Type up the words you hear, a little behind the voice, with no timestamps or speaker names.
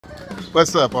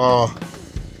What's up, all?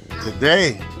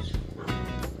 Today,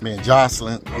 me and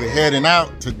Jocelyn, we're heading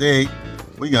out today.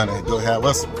 We're gonna go have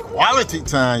us some quality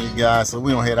time, you guys. So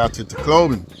we're gonna head out to the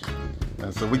clothing.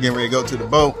 So we're getting ready to go to the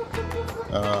boat.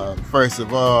 First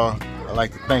of all, I'd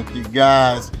like to thank you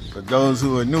guys. For those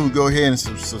who are new, go ahead and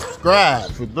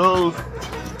subscribe. For those,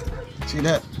 see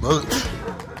that boat?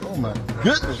 Oh my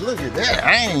goodness, look at that.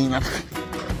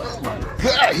 Oh my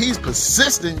God, he's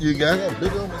persistent, you guys. That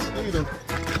big old mosquito.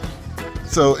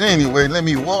 So anyway, let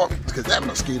me walk, because that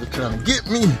mosquito trying to get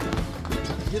me.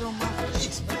 Get on my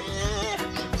face, man.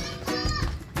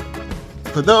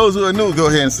 For those who are new, go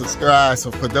ahead and subscribe.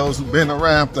 So for those who've been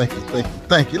around, thank you, thank you,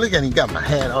 thank you. Look at him, got my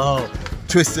hat all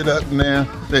twisted up now.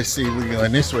 Let's see, we're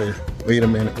going this way. Wait a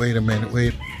minute, wait a minute,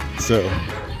 wait. So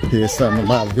here's some of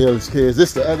my village kids.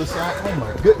 This the other side. Oh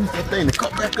my goodness, that thing to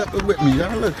come back up with me.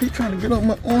 Y'all look, he trying to get on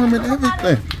my arm and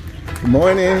everything. Good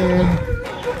morning.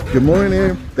 Good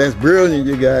morning. That's brilliant,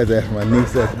 you guys. That's my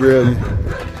niece. That's brilliant.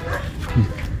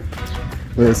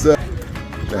 What's up?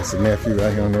 That's the nephew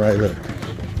right here on the right. Look.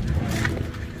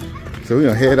 So we're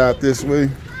gonna head out this way.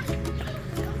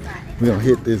 We're gonna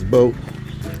hit this boat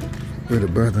where the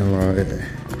brother-in-law is.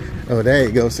 Oh, there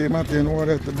you go. See him out there in the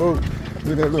water at the boat.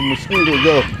 Where that little mosquito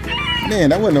go? Man,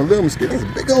 that wasn't a little mosquito. That's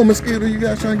a big old mosquito you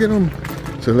guys trying to get on.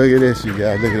 So look at this, you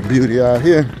guys. Look at the beauty out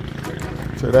here.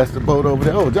 So that's the boat over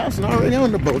there. Oh, Johnson already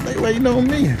on the boat. They waiting on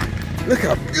me. Look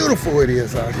how beautiful it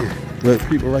is out here. Look,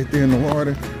 people right there in the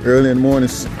water. Early in the morning,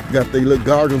 got their little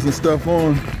goggles and stuff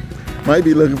on. Might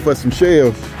be looking for some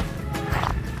shells.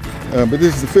 But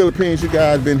this is the Philippines. You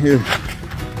guys been here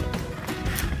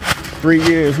 3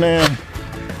 years now.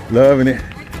 Loving it.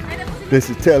 This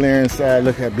is Teleair inside.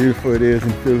 Look how beautiful it is in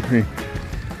the Philippines.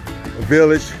 A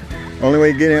village. Only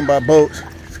way to get in by boat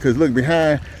is because look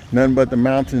behind. Nothing but the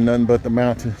mountains, nothing but the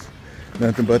mountains,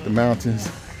 nothing but the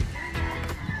mountains.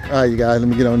 All right, you guys, let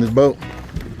me get on this boat.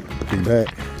 Be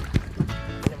back.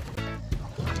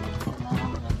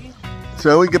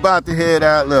 So we about to head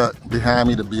out. Look, behind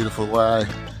me, the beautiful wife.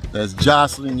 That's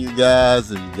Jocelyn, you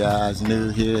guys, and you guys new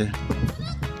here.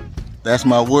 That's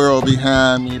my world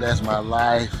behind me. That's my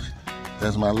life.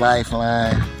 That's my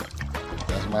lifeline.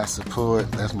 That's my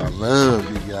support. That's my love,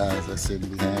 you guys. That's sitting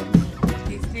behind me.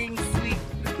 He's being sweet.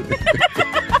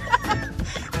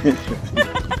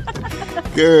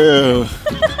 Girl.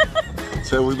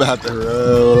 So we about to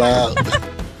roll out.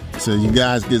 So you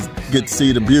guys get to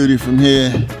see the beauty from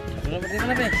here.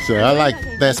 So I like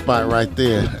that spot right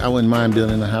there. I wouldn't mind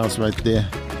building a house right there.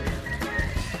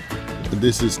 But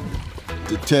this is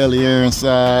the Teleair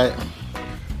inside.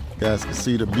 You guys can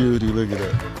see the beauty. Look at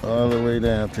that. All the way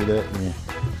down to that. Man.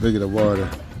 Look at the water.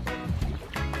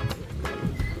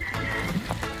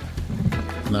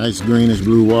 Nice greenish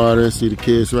blue water. See the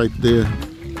kids right there.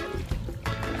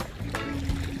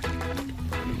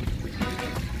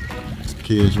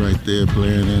 Kids right there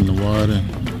playing in the water.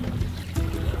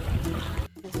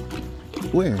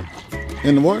 Where?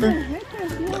 In the water?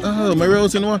 Oh,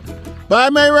 Mayrose in the water. Bye,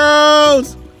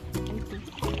 Mayrose!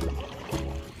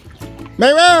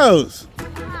 Mayrose!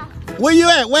 Where you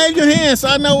at? Wave your hand so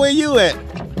I know where you at.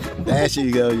 There she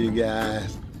go, you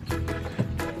guys.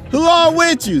 Who all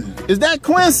with you? Is that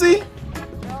Quincy?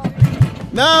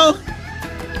 No?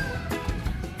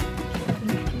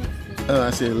 Oh, I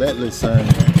said let little son.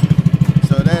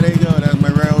 So there they go. That's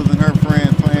Mayrose and her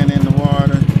friends playing in the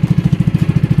water.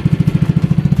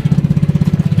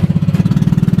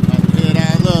 Head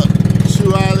out, look.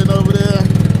 Shoe Island over there.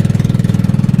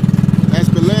 That's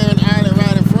Belen Island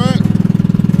right in front.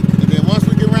 And then once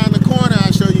we get around the corner,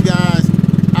 I'll show you guys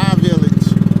our village.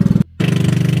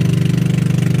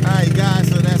 Alright guys,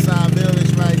 so that's our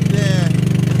village right there.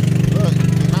 Look,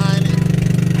 behind it,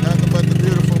 nothing but the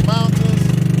beautiful mountains.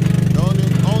 The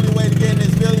only way to get in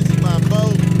this village is by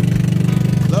boat.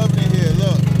 Loving it here,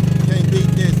 look.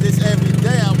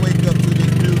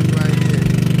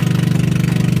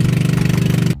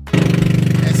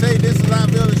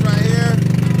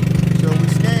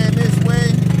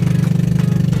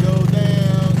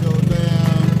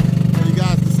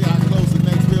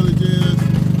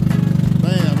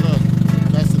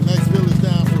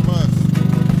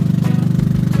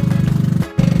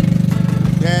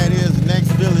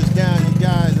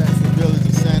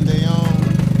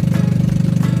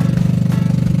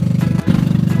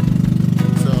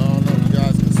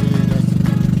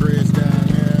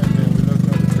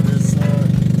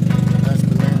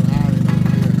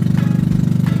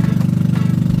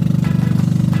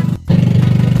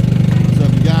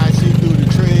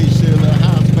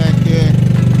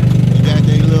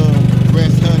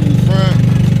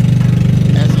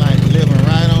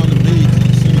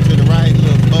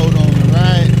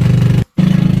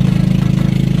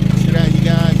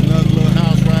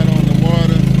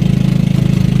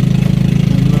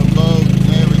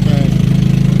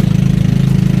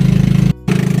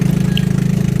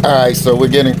 Alright, so we're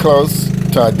getting close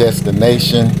to our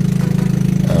destination.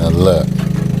 Look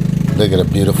at the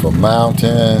beautiful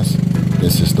mountains.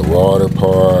 This is the water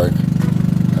park.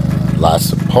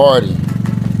 Lots of party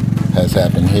has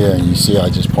happened here, and you see I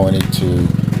just pointed to,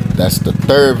 that's the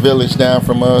third village down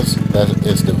from us. That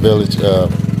is the village of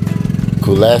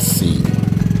Kulasi.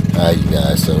 Alright, you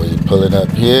guys, so we're pulling up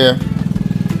here,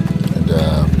 and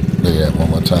look at that one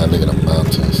more time. Look at the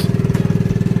mountains,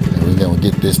 and we're gonna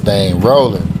get this thing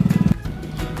rolling.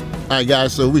 Alright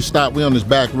guys, so we stopped. We're on this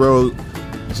back road,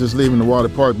 just leaving the water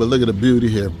park, but look at the beauty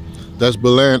here. That's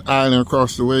Balearian Island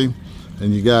across the way,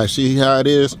 and you guys see how it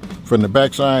is from the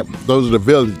backside. Those are the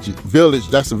village.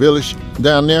 That's the village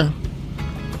down there.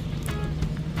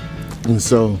 And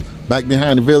so back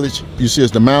behind the village, you see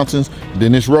it's the mountains.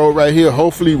 Then this road right here,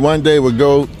 hopefully one day will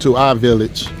go to our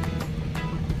village.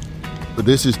 But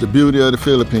this is the beauty of the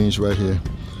Philippines right here.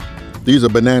 These are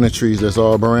banana trees that's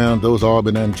all around. Those are all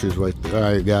banana trees right there.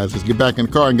 All right, guys, let's get back in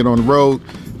the car and get on the road.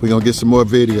 We're gonna get some more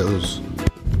videos.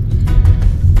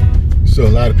 So a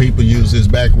lot of people use this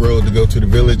back road to go to the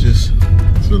villages.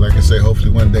 So like I say, hopefully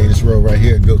one day this road right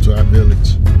here will go to our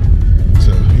village.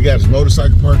 So he got his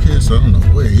motorcycle park here, so I don't know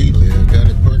where he lives. Got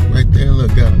it parked right there.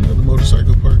 Look, got another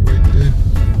motorcycle park right there.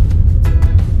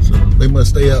 So they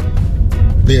must stay up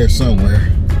there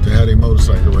somewhere to have their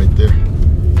motorcycle right there.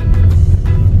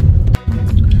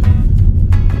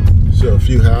 So a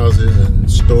few houses and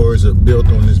stores are built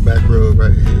on this back road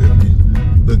right here. If you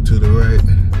look to the right,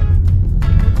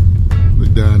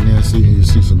 look down there, you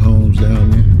see some homes down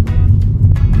there.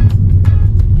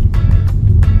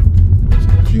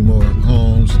 A few more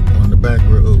homes on the back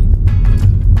road.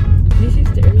 This is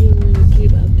the area where we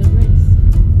gave out the rice.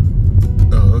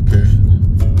 Oh, okay.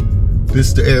 This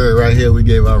is the area right here we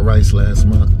gave out rice last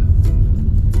month.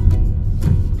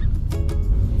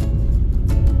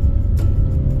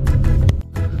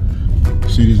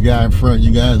 See this guy in front,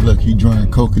 you guys, look, he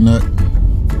drawing coconut.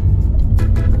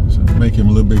 So make him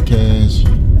a little bit of cash.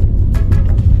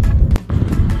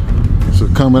 So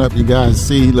coming up, you guys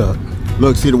see, look,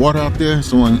 see the water out there?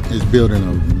 Someone is building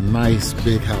a nice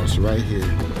big house right here.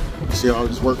 See all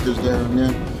these workers down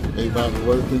there? Everybody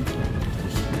working.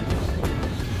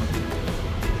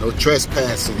 No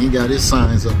trespassing, he got his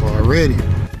signs up already.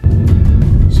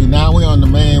 See, now we're on the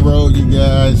main road, you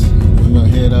guys. We're gonna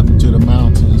head up into the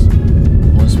mountains.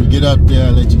 Once we get up there,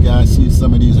 I'll let you guys see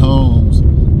some of these homes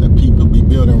that people be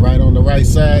building right on the right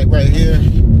side, right here.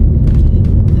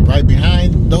 And right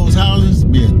behind those houses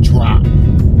be a drop.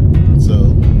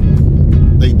 So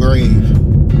they brave.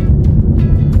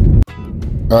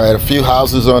 All right, a few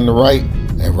houses on the right,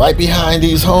 and right behind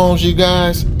these homes, you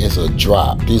guys, is a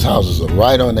drop. These houses are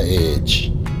right on the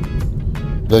edge.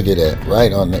 Look at that,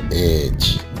 right on the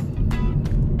edge.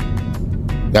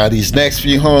 Now these next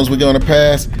few homes we're gonna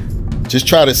pass, just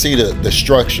try to see the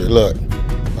structure. Look,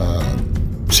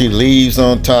 see leaves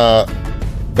on top,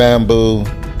 bamboo,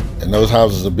 and those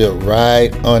houses are built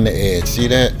right on the edge. See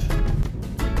that?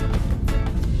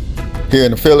 Here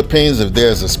in the Philippines, if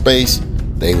there's a space,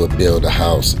 they would build a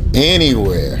house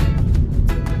anywhere.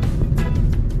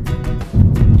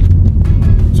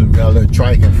 So we got a little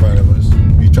trike in front of us.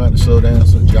 We're trying to slow down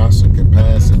so Jocelyn can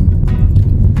pass,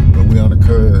 but we're on the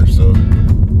curve, so.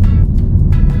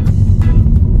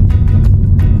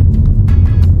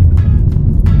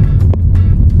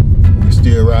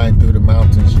 Still riding through the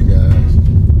mountains, you guys.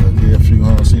 Look here, a few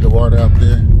homes. See the water out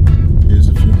there? Here's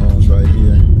a few homes right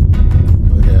here.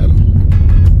 Look at them.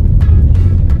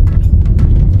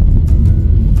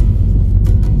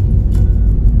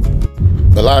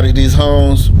 A lot of these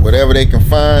homes, whatever they can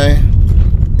find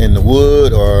in the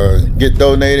wood or get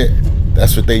donated,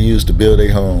 that's what they use to build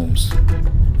their homes.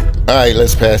 All right,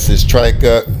 let's pass this trike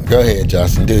up. Go ahead,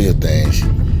 Jocelyn, do your thing.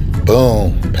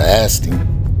 Boom, passed him.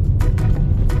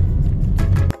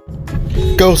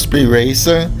 Go Speed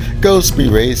Racer, go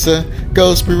Speed Racer,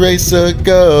 go Speed Racer,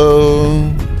 go.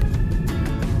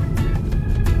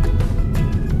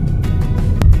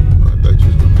 I thought you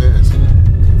was gonna pass it.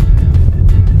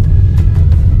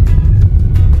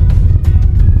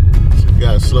 So you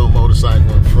got a slow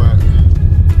motorcycle in front.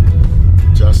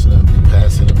 Justin will be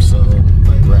passing him soon,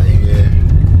 like right here.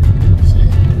 See?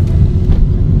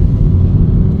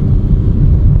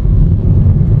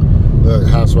 Look,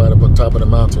 house right up on top of the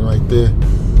mountain right there.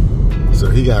 So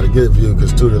he got a good view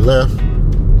because to the left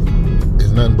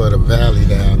is nothing but a valley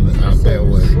down out that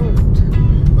way.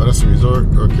 Oh, that's a resort?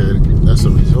 Okay, that's a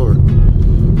resort.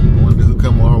 I wonder who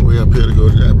come all the way up here to go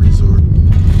to that resort.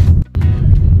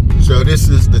 So this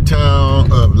is the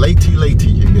town of Leyte,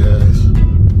 you guys.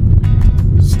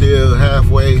 Still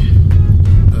halfway.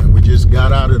 We just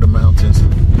got out of the mountains.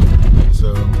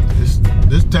 So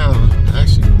this town is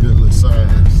actually a good little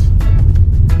size.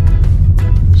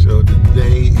 So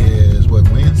today is what,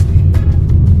 Wednesday?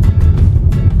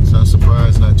 So I'm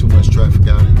surprised not too much traffic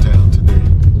out in town today.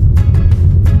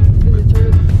 It's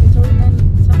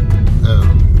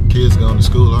already Kids going to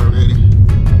school already.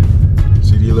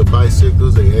 See these little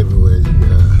bicycles, they everywhere, you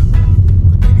guys.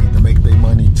 But they need to make their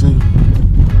money too.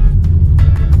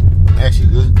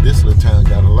 Actually, this little town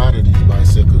got a lot of these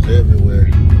bicycles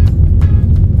everywhere.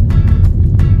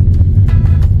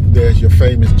 There's your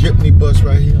famous Jeepney bus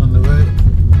right here on the right.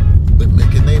 They're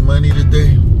making their money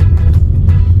today.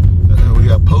 We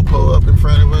got Popo up in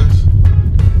front of us.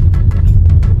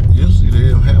 Usually they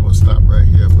don't have a stop right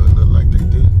here, but it look like they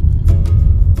do.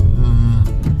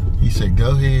 He said,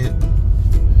 go ahead.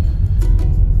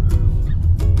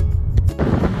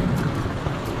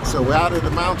 So we're out in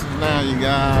the mountains now, you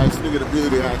guys. Look at the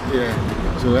beauty out there.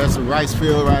 So that's a rice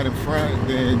field right in front.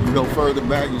 Then you go further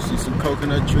back, you see some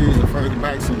coconut trees, and further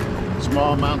back, some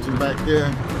small mountains back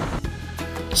there.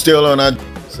 Still on our,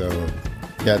 so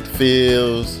got the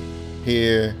fields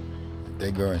here.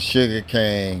 They growing sugar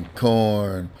cane,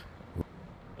 corn.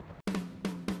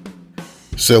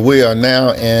 So we are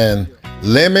now in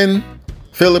Limon,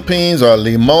 Philippines, or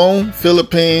Limon,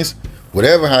 Philippines,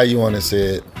 whatever how you want to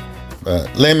say it.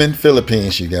 Limon,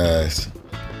 Philippines, you guys.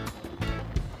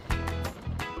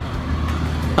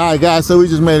 Alright guys, so we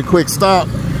just made a quick stop.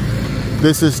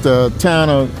 This is the town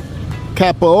of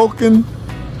Caloocan.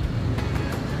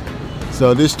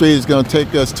 So this street is going to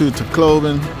take us to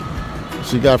Tacloban.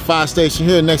 So you got a fire station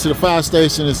here. Next to the fire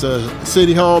station is a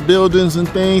city hall buildings and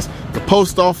things. The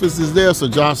post office is there, so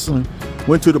Jocelyn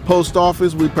went to the post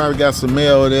office. We probably got some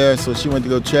mail there, so she went to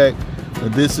go check.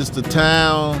 But this is the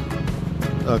town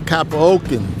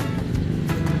Caloocan.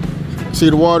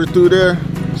 See the water through there?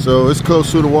 So it's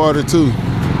close to the water too.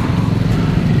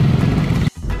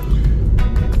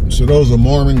 So those are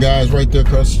Mormon guys right there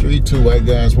across the street, two white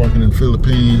guys working in the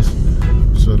Philippines.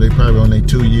 So they probably on their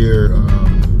 2-year,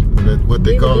 what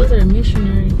they call it? Those are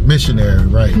missionary. Missionary,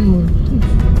 right.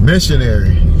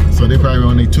 Missionary. So they probably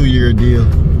on their 2-year deal.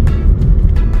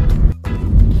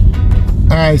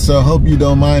 All right, so I hope you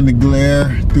don't mind the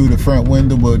glare through the front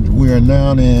window, but we are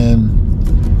now in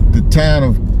the town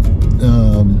of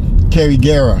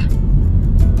Carigara.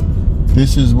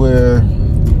 This is where,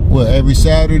 what, every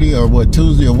Saturday or what,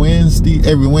 Tuesday or Wednesday?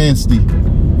 Every Wednesday.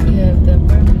 You have the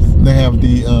farmers. They have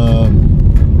the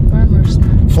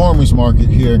farmers market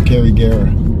here in Carigara.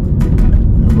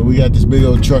 But we got this big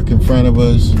old truck in front of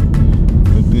us.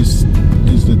 But this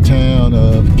is the town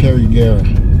of Carigara.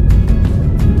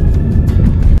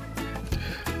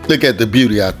 Look at the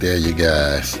beauty out there, you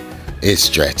guys. It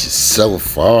stretches so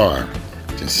far.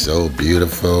 Just so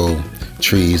beautiful.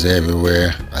 Trees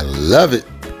everywhere. I love it.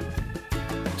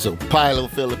 So Pilo,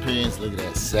 Philippines, look at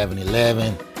that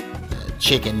 7-Eleven,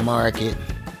 chicken market.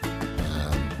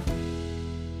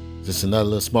 Just another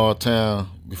little small town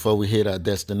before we hit our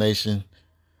destination.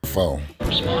 So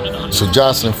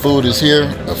Jocelyn food is here,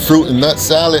 a fruit and nut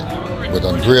salad with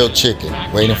a grilled chicken,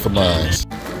 waiting for mine.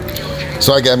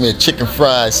 So I got me a chicken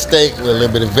fried steak with a little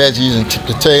bit of veggies and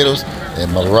potatoes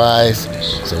and my rice.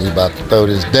 So we about to throw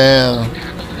this down.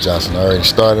 Jocelyn already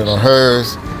started on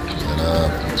hers.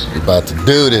 And we about to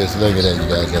do this. Look at that, you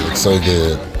guys, that looks so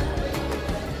good.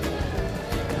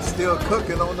 Still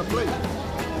cooking on the plate.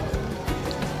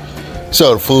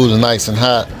 So the food is nice and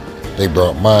hot. They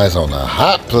brought mine on a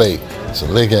hot plate. So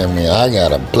look at me, I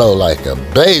gotta blow like a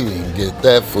baby and get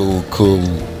that food cool.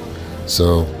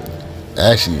 So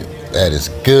actually, that is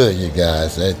good, you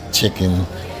guys. That chicken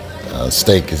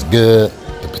steak is good.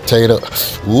 The potato,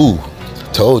 ooh,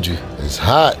 told you, it's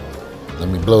hot. Let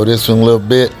me blow this one a little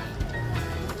bit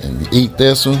and eat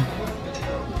this one.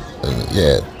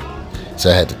 Yeah, so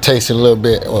I had to taste it a little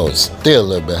bit. Well, it's still a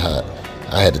little bit hot.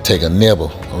 I had to take a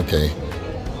nibble. Okay,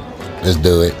 let's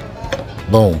do it.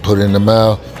 Boom, put it in the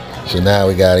mouth. So now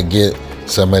we gotta get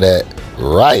some of that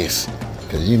rice.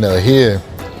 Cause you know here,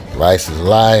 rice is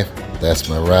life. That's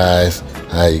my rice.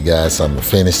 All right, you guys, so I'm gonna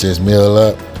finish this meal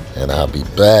up and I'll be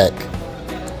back.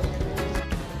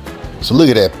 So look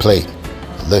at that plate.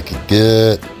 Looking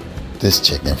good. This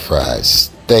chicken fried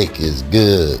steak is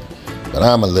good. But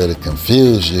I'm a little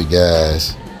confused, you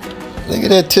guys. Look at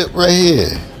that tip right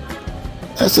here.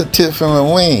 That's a tip from a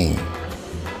wing.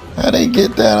 How they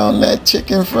get that on that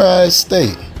chicken fried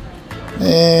steak?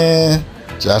 Man,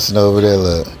 Jocelyn over there,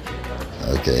 look.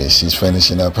 Okay, she's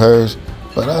finishing up hers.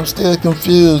 But I'm still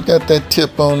confused, got that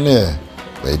tip on there.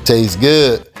 But it tastes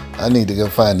good. I need to go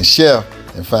find the chef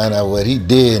and find out what he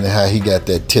did and how he got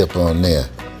that tip on there.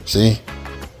 See?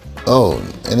 Oh,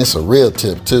 and it's a real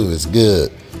tip too, it's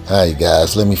good. Alright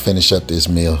guys, let me finish up this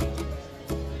meal.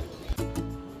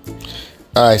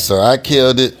 Alright, so I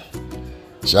killed it.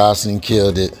 Jocelyn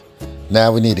killed it.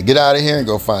 Now we need to get out of here and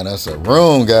go find us a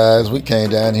room, guys. We came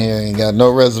down here and ain't got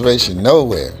no reservation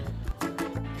nowhere.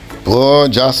 Boy,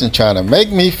 Jocelyn trying to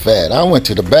make me fat. I went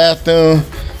to the bathroom.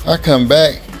 I come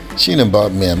back. She done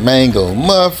bought me a mango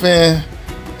muffin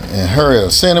and her a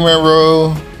cinnamon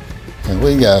roll. And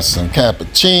we got some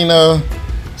cappuccino.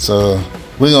 So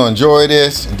we're gonna enjoy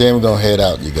this and then we're gonna head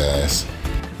out, you guys.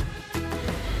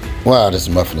 Wow, this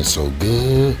muffin is so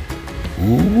good.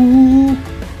 Ooh.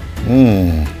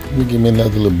 Let me give me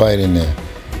another little bite in there.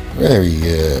 Very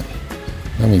good.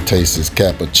 Let me taste this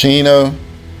cappuccino.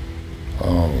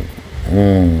 Oh,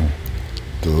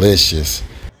 delicious.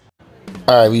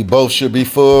 All right, we both should be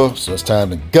full, so it's time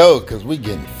to go because we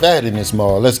getting fat in this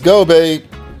mall. Let's go, babe.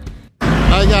 All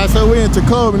right, guys, so we're in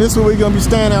Tacoma. This is where we're gonna be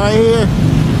standing right here.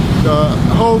 The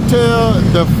hotel,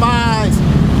 the 5,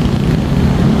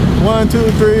 1,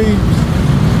 2, 3.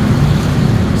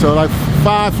 So like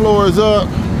 5 floors up.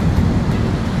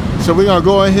 So we're gonna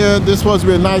go in here. This is supposed to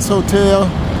be a nice hotel.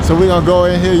 So we're gonna go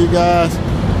in here, you guys.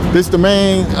 This is the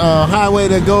main highway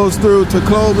that goes through to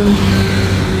Cloven.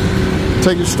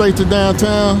 Take it straight to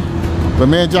downtown. But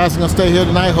me and Jocelyn gonna stay here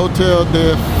tonight, Hotel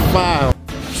de 5.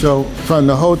 So from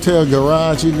the hotel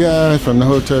garage, you guys, from the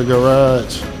hotel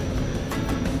garage.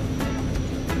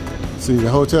 See the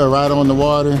hotel right on the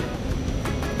water.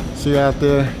 See out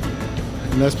there?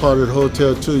 And that's part of the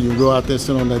hotel too. You can go out there,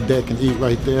 sit on that deck and eat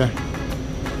right there.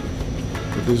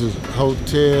 But this is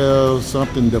Hotel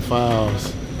something de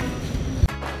Files.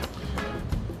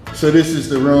 So this is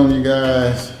the room, you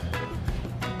guys.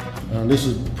 This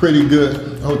is pretty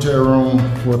good hotel room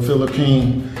for a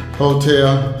Philippine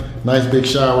hotel. Nice big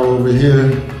shower over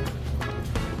here.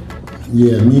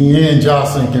 Yeah, me and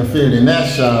Jocelyn can fit in that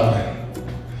shower.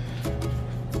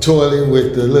 Toilet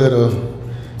with the little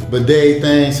bidet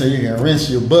thing so you can rinse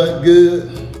your butt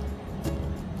good.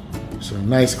 So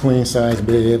nice queen size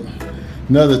bed.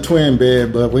 Another twin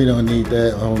bed, but we don't need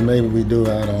that. Or maybe we do,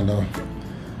 I don't know.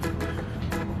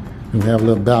 We have a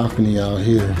little balcony out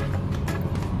here.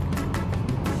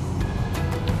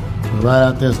 Right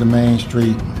out there's the main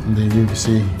street, and then you can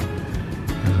see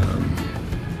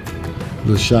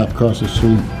little shop across the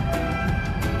street.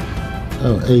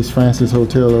 Oh, Ace Francis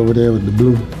Hotel over there with the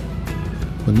blue.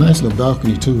 But nice little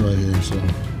balcony too right here. So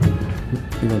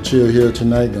we're gonna chill here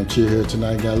tonight. Got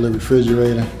a little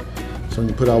refrigerator, so we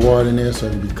can put our water in there so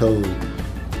it can be cold.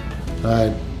 All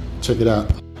right, check it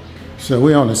out. So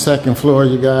we're on the 2nd floor,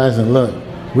 you guys, and look,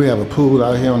 we have a pool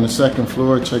out here on the 2nd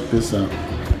floor. Check this out.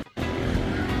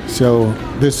 So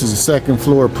this is the 2nd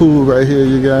floor pool right here,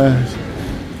 you guys.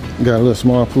 Got a little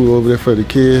small pool over there for the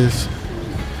kids.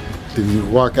 Then you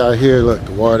walk out here, look,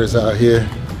 the water's out here.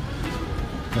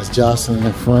 That's Jocelyn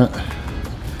in front.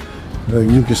 Look,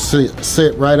 you can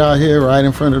sit right out here, right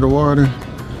in front of the water.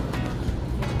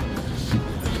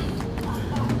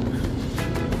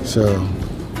 So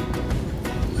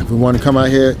if we want to come out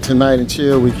here tonight and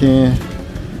chill, we can.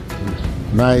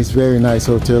 Nice, very nice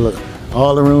hotel. Look,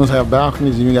 all the rooms have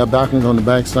balconies. You got balconies on the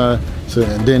back side. So,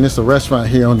 and then it's a restaurant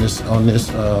here on this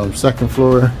 2nd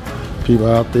floor. People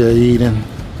out there eating.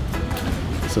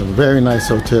 So very nice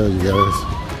hotel, you guys.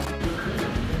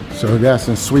 So we got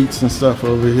some sweets and stuff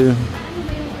over here.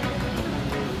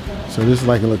 So this is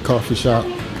like a little coffee shop,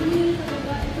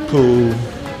 pool,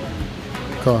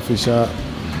 coffee shop.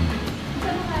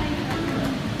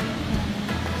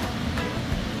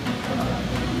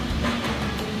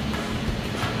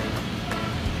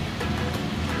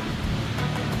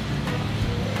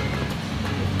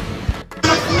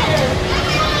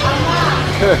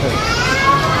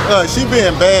 She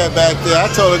being bad back there. I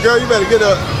told her, girl, you better get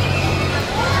up.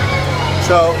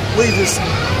 So we just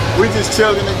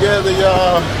chilling together,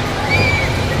 y'all.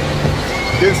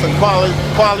 Get some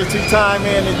quality time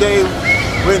in today.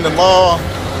 We're in the mall.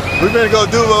 We better go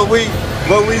do what we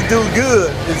do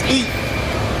good is eat.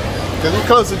 Cause we're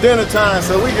close to dinner time,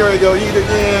 so we gonna go eat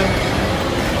again.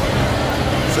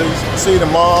 So you see the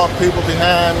mall, people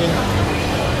behind me.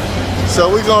 So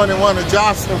we're going to one of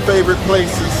Jocelyn's favorite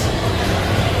places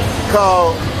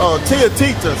called Tia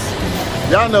Tita's.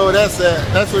 Y'all know where that's at.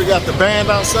 That's where we got the band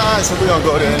outside, so we're gonna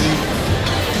go there and eat.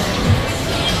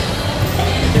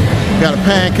 Got a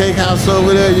pancake house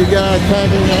over there, you guys,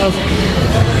 pancake house.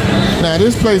 Now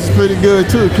this place is pretty good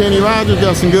too. Kenny Rogers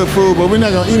got some good food, but we're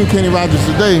not gonna eat in Kenny Rogers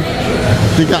today.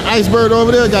 They got Iceberg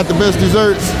over there, got the best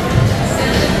desserts.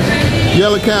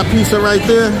 Yellow Cap Pizza right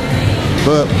there.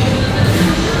 But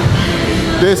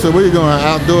this, so we're going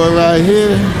outdoor right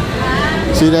here.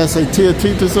 See that say Tia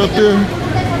Tita's up there?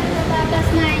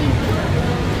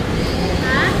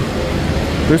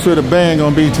 This is where the band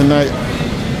gonna be tonight.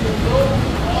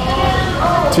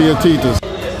 Tia Titas.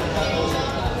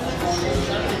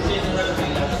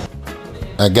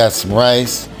 I got some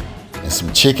rice and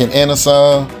some chicken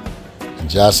Ennisal. And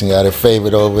Jocelyn got her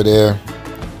favorite over there.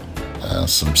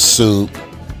 Some soup,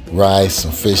 rice,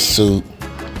 some fish soup.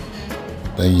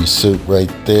 Then you soup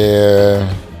right there.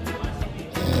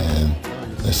 And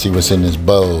let's see what's in this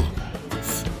bowl.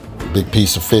 Big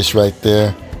piece of fish right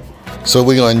there. So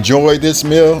we're gonna enjoy this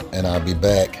meal and I'll be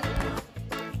back.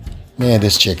 Man,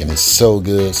 this chicken is so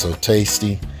good, so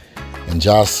tasty. And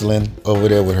Jocelyn over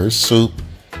there with her soup.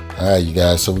 All right, you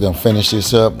guys, so we're gonna finish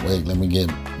this up. Wait, let me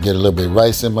get a little bit of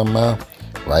rice in my mouth.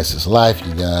 Rice is life,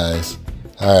 you guys.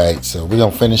 All right, so we're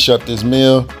gonna finish up this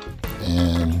meal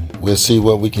and we'll see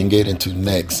what we can get into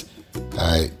next.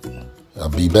 All right, I'll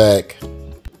be back.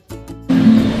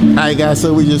 All right, guys,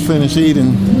 so we just finished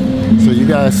eating. So you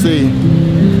guys see,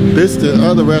 this is the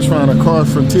other restaurant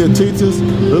across from Tia Titas.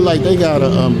 Look like they got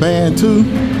a band too.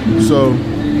 So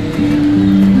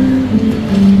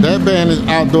that band is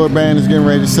outdoor band is getting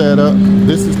ready to set up.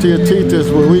 This is Tia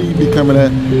Titas where we be coming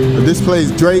at. But this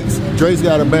place Drake's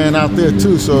got a band out there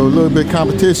too. So a little bit of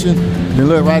competition. And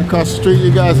look, right across the street,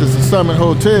 you guys, is the Summit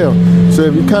Hotel. So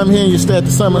if you come here and you stay at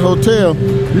the Summit Hotel,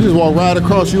 you just walk right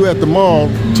across. You at the mall.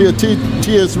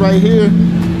 Tia's right here.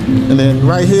 And then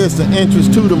right here is the entrance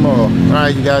to the mall. All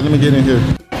right, you guys, let me get in here.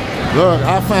 Look,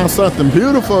 I found something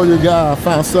beautiful, you guys. I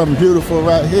found something beautiful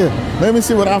right here. Let me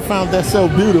see what I found that's so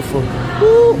beautiful.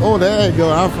 Woo. Oh, there you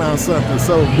go. I found something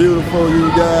so beautiful, you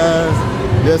guys.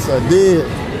 Yes, I did.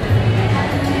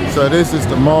 So this is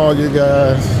the mall, you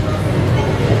guys.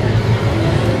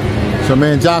 So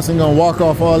man, Jocelyn gonna walk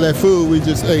off all that food we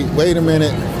just ate. Wait a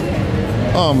minute.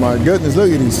 Oh my goodness, look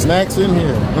at these snacks in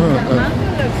here.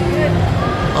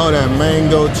 Oh, that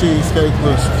mango cheesecake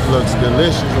looks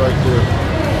delicious right there.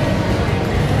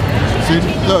 See,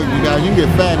 look, you guys, you can get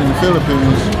fat in the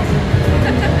Philippines.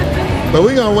 But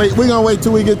we're gonna wait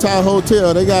till we get to our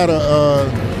hotel. They got a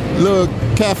little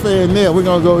cafe in there. We're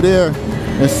gonna go there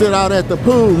and sit out at the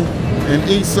pool and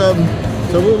eat something.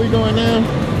 So where we going now?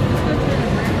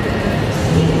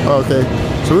 Okay,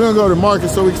 so we're gonna go to the market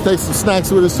so we can take some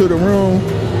snacks with us to the room.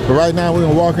 But right now we're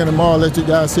gonna walk in the mall, let you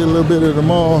guys see a little bit of the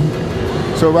mall.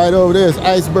 So right over there is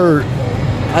Iceberg.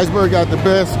 Iceberg got the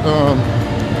best,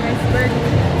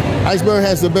 Iceberg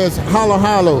has the best halo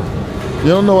halo. You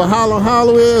don't know what halo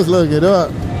halo is? Look it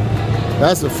up.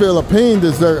 That's a Philippine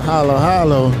dessert, halo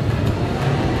halo.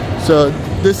 So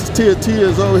this is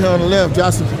Tia's over here on the left.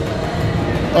 Jocelyn.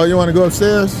 Oh, you want to go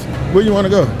upstairs? Where you want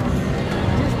to go?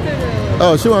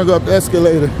 Oh, she want to go up the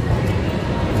escalator.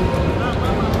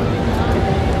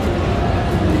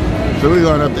 So we're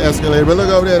going up the escalator, but look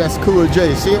over there, that's Cool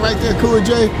J. See it right there, Cool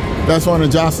J? That's one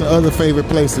of Jocelyn's other favorite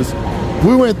places.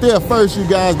 We went there first, you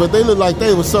guys, but they looked like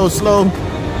they were so slow.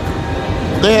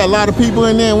 They had a lot of people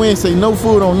in there, and we didn't say no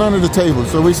food on none of the tables.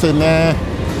 So we said, nah,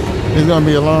 it's gonna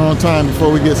be a long time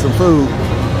before we get some food.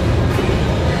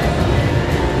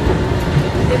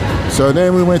 So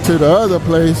then we went to the other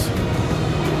place.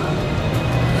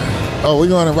 Oh, we're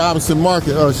going to Robinson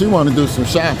Market. Oh, she want to do some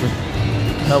shopping.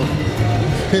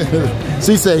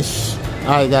 She said, shh.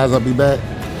 All right, guys, I'll be back.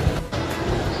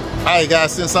 All right,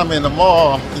 guys, since I'm in the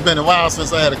mall, it's been a while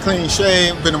since I had a clean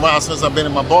shave. Been a while since I've been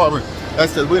in my barber.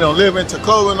 That's because we don't live in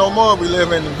Tacloban no more. We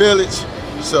live in the village.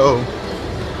 So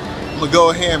I'm going to go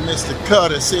ahead and Mr.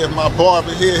 Cutter, see if my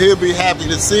barber here, he'll be happy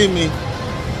to see me.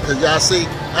 Because y'all see,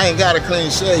 I ain't got a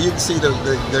clean shave. You can see the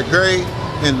gray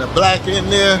and the black in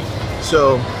there.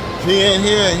 So if he ain't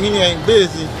here and he ain't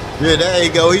busy, yeah, there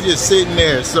you go. He just sitting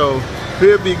there. So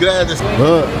he'll be glad to see.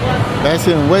 Look, that's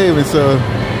him waving. So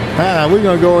we're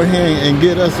going to go ahead and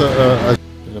get us a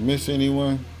did I miss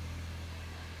anyone?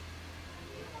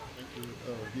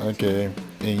 Okay,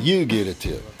 and you get a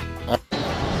tip. All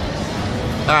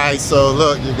right, so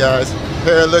look, you guys,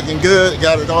 hair looking good,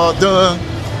 got it all done.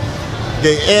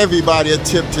 Gave everybody a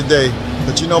tip today,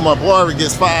 but you know my barber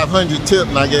gets 500 tip,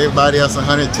 and I gave everybody else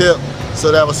 100 tip.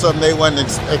 So that was something they wasn't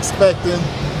expecting.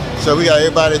 So we got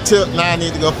everybody a tip. Now I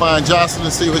need to go find Jocelyn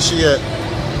and see where she at.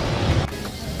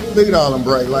 Look at all them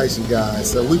bright lights, you guys.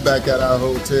 So we back at our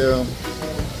hotel.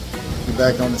 We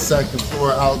back on the second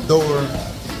floor outdoor.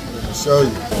 Let me show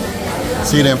you.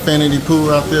 See the infinity pool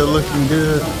out there looking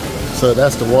good? So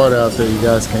that's the water out there you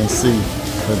guys can't see.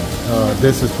 But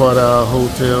this is part of our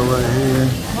hotel right here.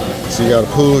 So you got a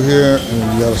pool here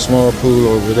and you got a small pool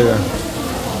over there.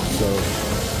 So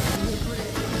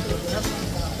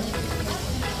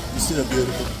you see that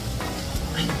beautiful?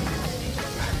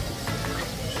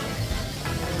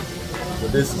 So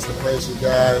this is the place, you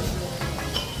guys.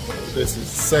 This is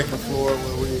the second floor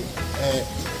where we at.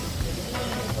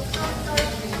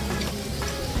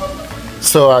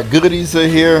 So our goodies are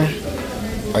here.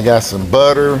 I got some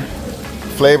butter,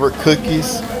 flavored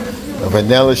cookies, a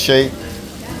vanilla shake,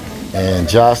 and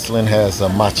Jocelyn has a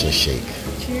matcha shake.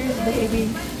 Cheers,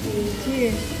 baby.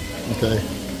 Cheers. Okay.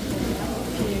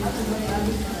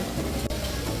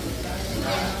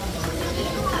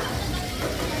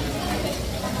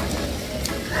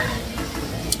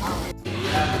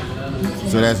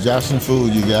 So that's Jocelyn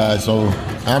food, you guys. So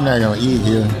I'm not gonna eat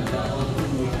here,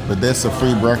 but that's a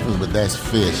free breakfast. But that's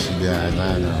fish, you guys.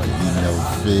 I don't eat no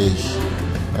fish.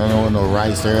 I don't want no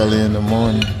rice early in the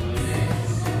morning.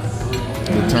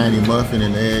 The tiny muffin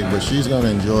and egg, but she's gonna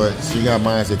enjoy it. She got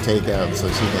mine to take out, so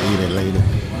she can eat it later.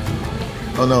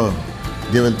 Oh no,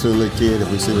 give it to a little kid if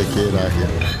we see a little kid out here.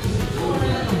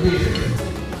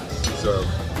 So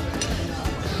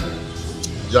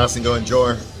Jocelyn gonna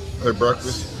enjoy her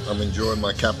breakfast. I'm enjoying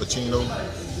my cappuccino.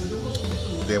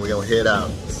 Then we're gonna head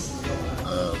out.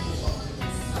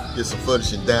 Get some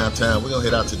footage in downtown. We're gonna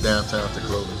head out to downtown to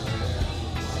Clovis.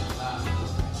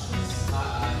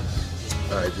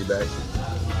 All right, be back.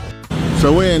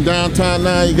 So we're in downtown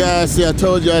now, you guys. See, I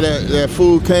told y'all that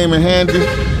food came in handy.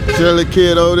 See the little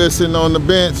kid over there sitting on the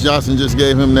bench. Jocelyn just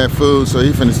gave him that food, so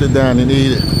he finna sit down and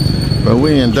eat it. But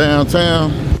we're in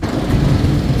downtown.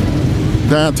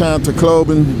 Downtown to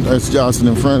Cloven. That's Jocelyn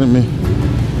in front of me.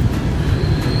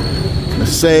 The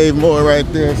Save More right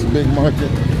there. It's a big market.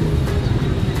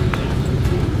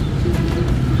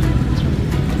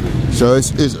 So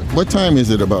it's what time is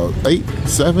it about? 8,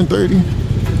 7:30?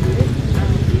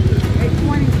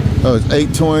 8:20. Oh, it's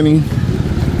 8:20.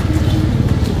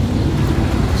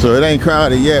 So it ain't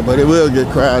crowded yet, but it will get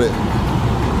crowded.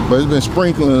 But it's been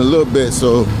sprinkling a little bit,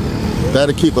 so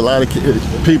that'll keep a lot of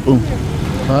people.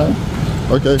 Huh?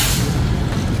 Okay.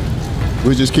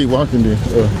 We just keep walking there.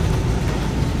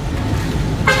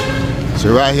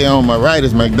 So right here on my right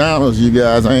is McDonald's, you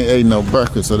guys. I ain't ate no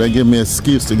breakfast, so they give me an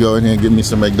excuse to go in here and get me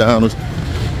some McDonald's.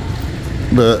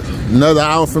 But another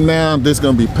hour from now, this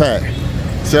gonna be packed.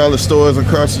 See all the stores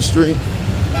across the street?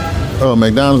 Oh,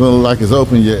 McDonald's don't look like it's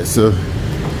open yet, so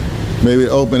maybe it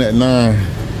open at 9.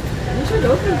 You should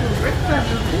open for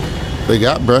breakfast. They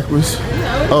got breakfast?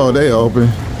 Oh, they open.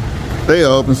 They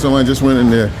open, someone just went in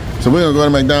there. So we're gonna go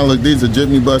to McDonald's. These are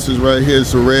Jitney buses right here.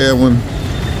 It's a red one.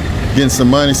 Getting some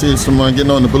money, see someone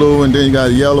getting on the blue, and then you got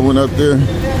a yellow one up there.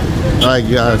 All right,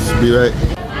 guys, be right.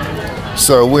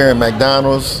 So we're in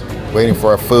McDonald's, waiting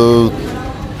for our food.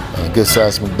 A good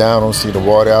sized McDonald's. See the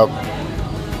water out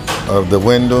of the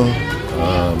window.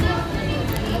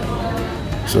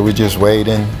 So we're just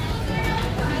waiting.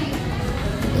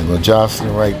 And the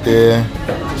Jocelyn right there.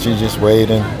 She's just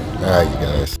waiting. All right, you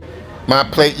guys. My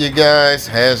plate, you guys,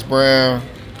 hash brown,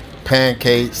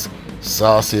 pancakes,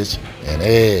 sausage, and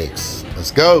eggs. Let's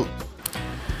go.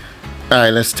 All right,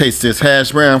 let's taste this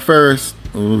hash brown first.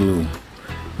 Ooh,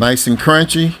 nice and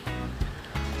crunchy.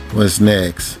 What's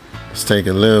next? Let's take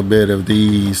a little bit of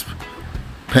these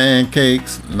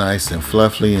pancakes, nice and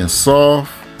fluffy and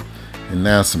soft. And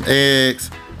now some eggs.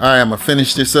 All right, I'm gonna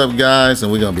finish this up, guys,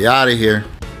 and we're gonna be out of here.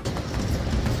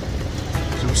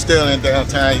 So we're still in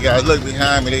downtown, you guys. Look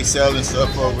behind me, they selling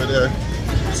stuff over there.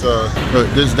 So look,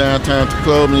 this downtown to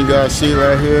Cloven, you guys see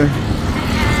right here.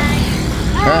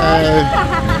 Hi.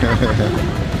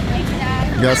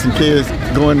 Got some kids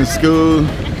going to school.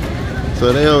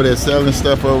 So they over there selling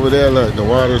stuff over there. Look, the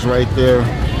water's right there.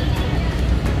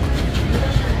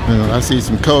 You know, I see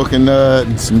some coconut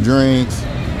and some drinks.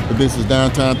 But this is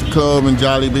downtown to Cloven.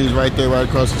 Jollibee's right there, right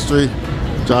across the street.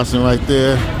 Jocelyn right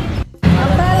there.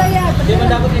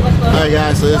 Alright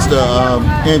guys, so it's the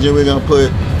engine we're gonna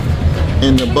put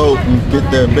in the boat and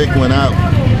get the big one out.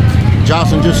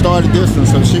 Jocelyn just started this one,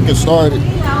 so she can start it.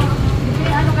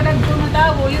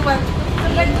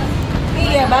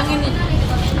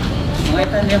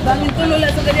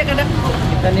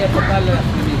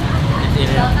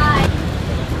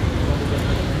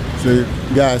 So you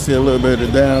guys see a little bit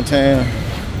of downtown.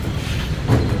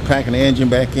 Packing the engine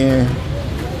back in.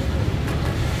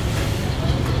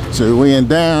 So we in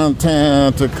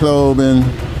downtown to Cloven.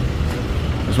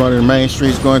 It's one of the main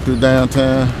streets going through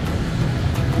downtown.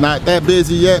 Not that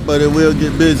busy yet, but it will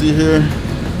get busy here.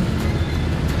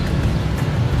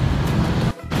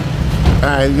 All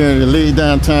right, we're gonna leave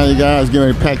downtown, you guys. Get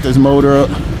ready to pack this motor up.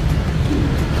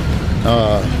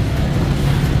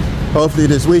 Hopefully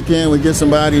this weekend we get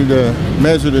somebody to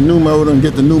measure the new motor and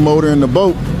get the new motor in the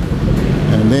boat.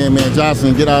 And then me and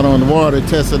Jocelyn get out on the water,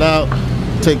 test it out,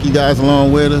 take you guys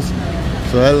along with us.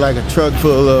 So that's like a truck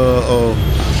full of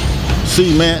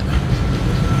cement.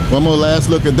 One more last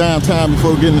look at downtown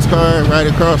before we get in this car right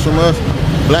across from us.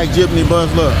 Black Jeepney bus,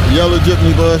 look, yellow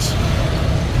Jeepney bus.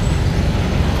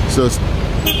 So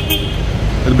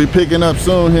It'll be picking up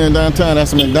soon here in downtown.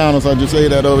 That's a McDonald's. I just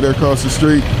ate at over there across the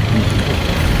street.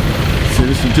 See,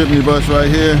 this is the Jitney bus right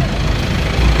here.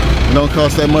 It don't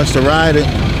cost that much to ride it.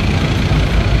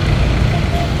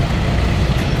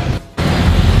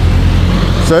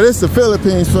 So this is the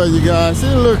Philippines for you guys. See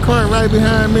the little cart right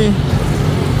behind me?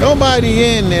 Nobody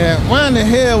in there. Why in the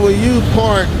hell will you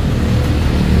park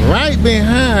right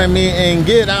behind me and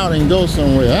get out and go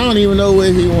somewhere? I don't even know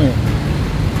where he went.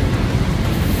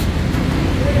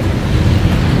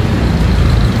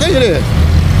 Look at this.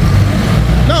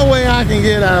 No way I can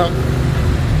get out.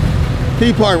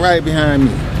 He parked right behind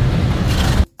me.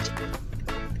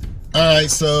 Alright,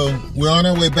 so we're on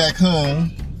our way back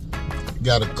home.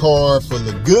 Got a car full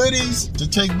of goodies to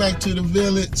take back to the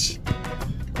village.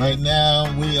 Right now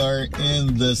we are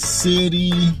in the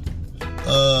city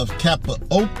of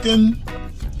Caloocan.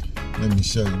 Let me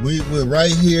show you. We're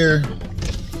right here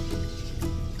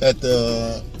at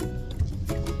the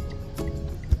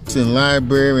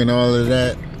library and all of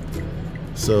that.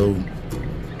 So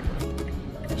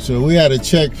we had a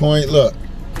checkpoint. Look,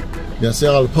 y'all see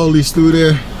all the police through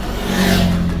there?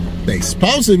 They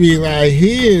supposed to be right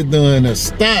here doing a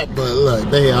stop, but look,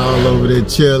 they all over there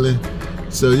chilling.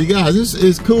 So you guys,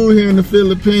 it's cool here in the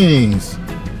Philippines.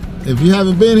 If you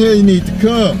haven't been here, you need to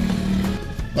come.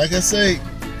 Like I say,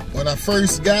 when I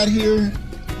first got here,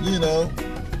 you know,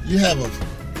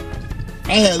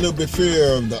 I had a little bit of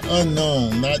fear of the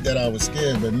unknown. Not that I was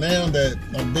scared, but now that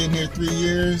I've been here 3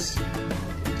 years,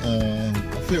 I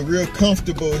feel real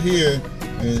comfortable here,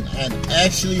 and I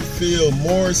actually feel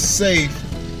more safe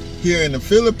here in the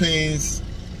Philippines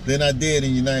than I did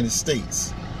in the United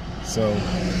States. So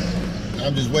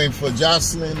I'm just waiting for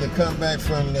Jocelyn to come back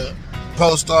from the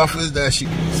post office.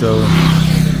 So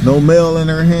no mail in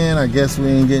her hand. I guess we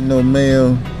ain't getting no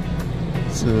mail.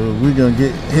 So we're gonna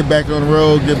hit back on the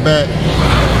road, get back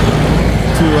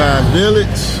to our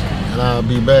village, and I'll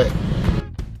be back.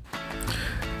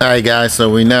 All right, guys.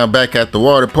 So we now back at the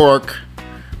water park.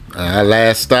 Our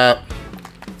last stop.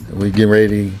 We getting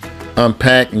ready to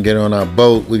unpack and get on our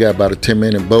boat. We got about a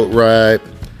 10-minute boat ride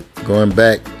going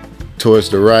back towards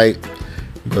the right.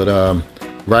 But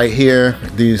right here,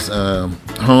 these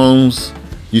homes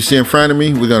you see in front of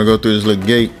me, we're gonna go through this little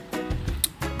gate.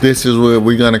 This is where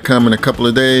we're gonna come in a couple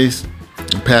of days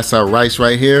and pass our rice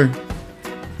right here.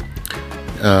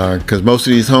 Because most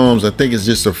of these homes, I think it's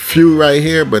just a few right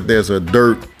here, but there's a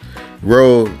dirt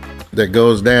road that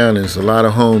goes down. There's a lot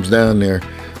of homes down there.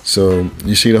 So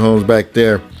you see the homes back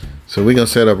there. So we're gonna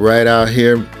set up right out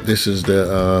here. This is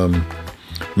the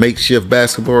makeshift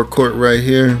basketball court right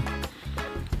here.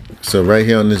 So right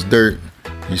here on this dirt,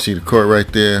 you see the court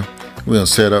right there. We're gonna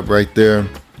set up right there.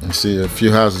 And see a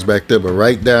few houses back there, but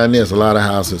right down there's a lot of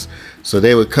houses. So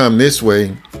they would come this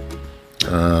way,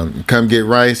 come get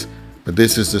rice. But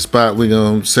this is the spot we're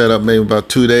gonna set up maybe about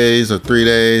 2 days or 3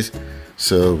 days.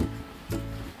 So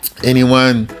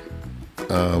anyone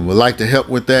would like to help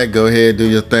with that, go ahead, do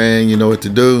your thing. You know what to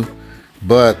do.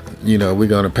 But you know, we're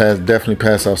gonna definitely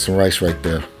pass off some rice right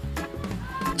there.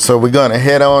 So we're gonna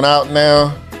head on out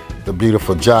now. The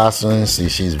beautiful Jocelyn, see,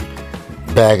 she's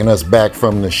bagging us back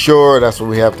from the shore. That's what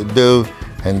we have to do.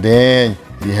 And then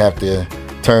you have to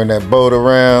turn that boat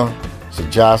around. So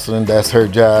Jocelyn, that's her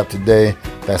job today.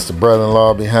 That's the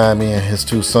brother-in-law behind me and his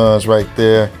 2 sons right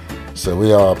there. So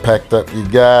we all packed up, you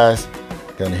guys.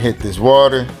 Gonna hit this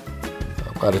water.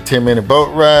 About a 10-minute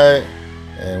boat ride.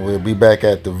 And we'll be back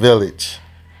at the village.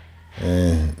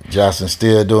 And Jocelyn's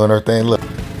still doing her thing. Look.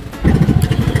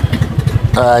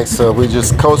 Alright, so we're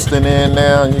just coasting in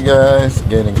now, you guys.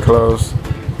 Getting close.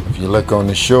 If you look on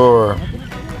the shore,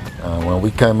 when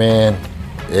we come in,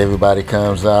 everybody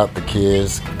comes out. The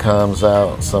kids comes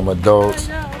out, some adults.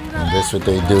 And this is what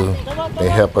they do. They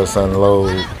help us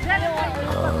unload.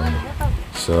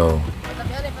 So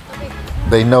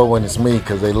they know when it's me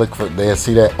because they'll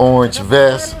see that orange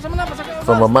vest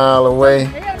from a mile away,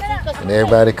 and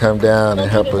everybody come down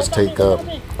and help us take up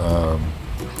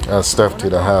our stuff to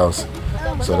the house.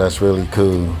 So that's really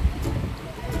cool.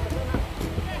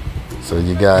 So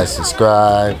you guys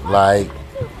subscribe, like,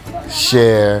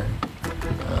 share,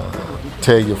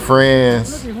 tell your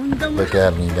friends. Look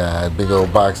at me, guys, big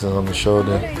old boxes on the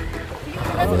shoulder.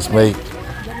 Let's make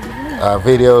our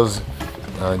videos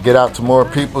get out to more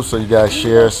people. So you guys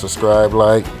share, subscribe,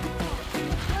 like.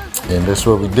 And this is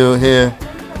what we do here.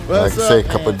 Like I say, a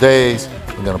couple of days,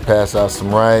 we're gonna pass out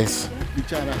some rice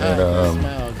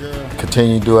and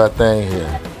continue to do our thing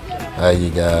here. All right, you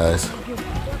guys.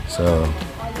 So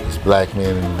it's Black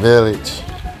Men in the Village.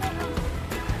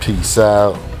 Peace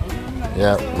out.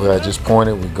 Yeah, where I just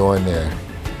pointed, we're going there.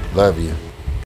 Love you.